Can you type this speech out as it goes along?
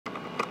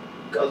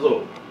Cuz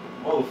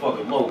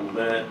motherfucking mobile,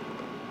 man.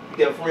 You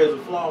got friends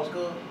with flaws,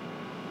 cuz?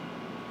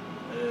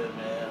 Yeah,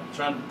 man. I'm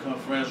trying to become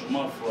friends with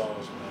my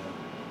flaws, man.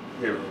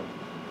 Here.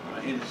 My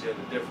energy at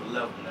a different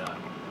level now.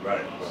 Right.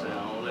 You know what I'm saying? I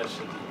don't let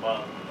shit just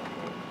bother me no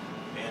more.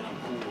 Man, I'm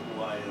cool with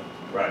who I am.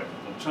 Right.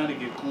 I'm trying to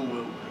get cool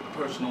with the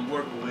person I'm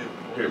working with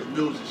on Here. this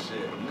music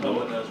shit. You know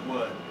what that's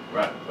what.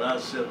 Right. But I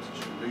accepted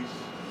you, Reese.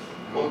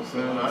 You know what I'm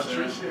saying? I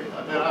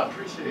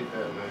appreciate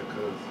that, man,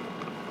 because,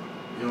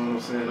 you know what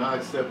I'm saying? I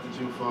accepted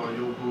you for all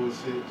your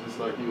bullshit just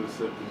like you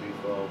accepted me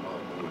for all my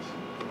bullshit.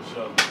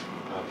 So,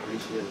 I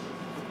appreciate it.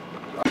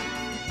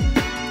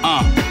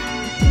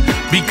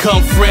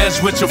 Become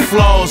friends with your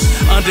flaws.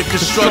 Under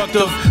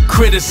constructive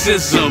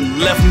criticism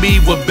left me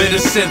with bitter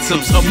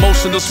symptoms.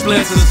 Emotional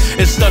splinters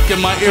is stuck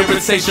in my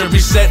irritation.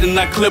 Resetting,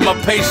 I clear my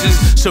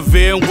patience.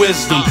 Severe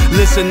wisdom.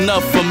 Listen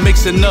up for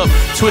mixing up.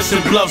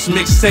 Twisting bluffs,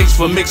 mixtapes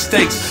for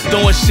mistakes.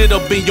 Throwing shit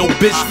up in your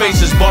bitch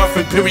faces.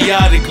 Barfing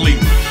periodically.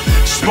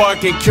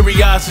 Sparking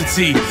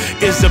curiosity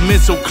is a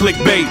mental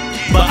clickbait.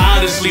 But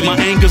honestly, my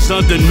anger's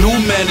under new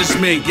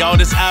management. Y'all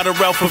just out of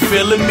route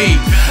fulfilling me.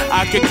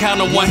 I can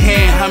count on one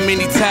hand how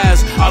many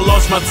times I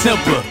lost my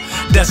temper.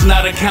 That's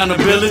not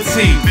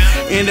accountability.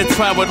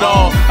 Intertwined with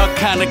all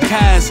kind of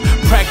kinds.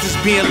 Practice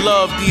being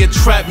loved, the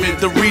entrapment,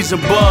 the reason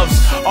bubs.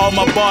 All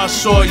my bars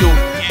soil.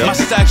 My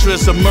stature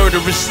is a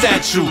murderous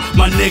statue.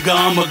 My nigga,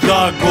 I'm a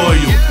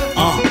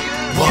gargoyle.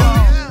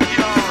 What?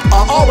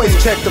 I always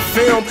check the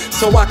film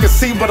so I can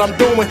see what I'm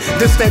doing.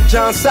 This that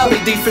John Sally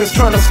defense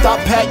trying to stop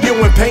Pat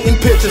Ewing. Painting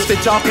pictures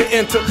that y'all can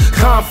enter.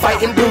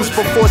 Fighting Bruce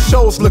before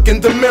shows. Look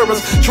in the mirrors,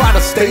 try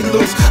to stay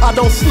loose. I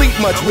don't sleep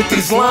much with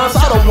these lines,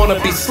 I don't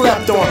wanna be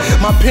slept on.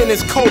 My pen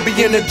is Kobe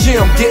in the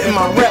gym, getting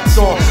my reps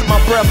on.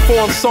 My breath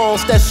forms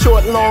songs that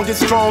short, long, and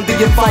strong. The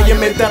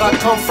environment that I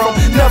come from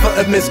never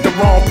admits the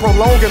wrong.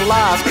 Prolonging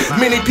lies,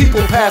 many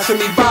people passing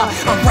me by.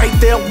 I'm right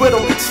there with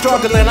them,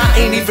 struggling, I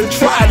ain't even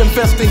tried.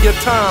 Investing your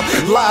time,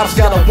 lives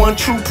got a one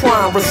true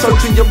prime.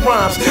 Researching your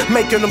rhymes,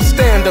 making them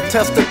stand the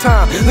test of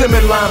time.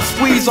 Limit lines,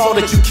 squeeze all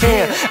that you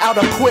can out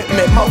of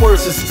equipment. My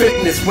words is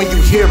fitness. When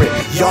you hear it,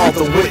 y'all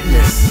the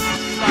witness.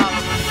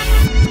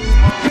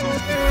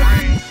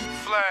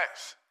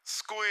 Flex,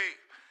 Squeak,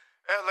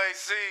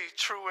 LAZ,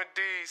 True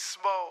Indeed,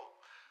 Smoke,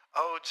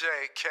 OJ,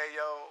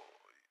 KO.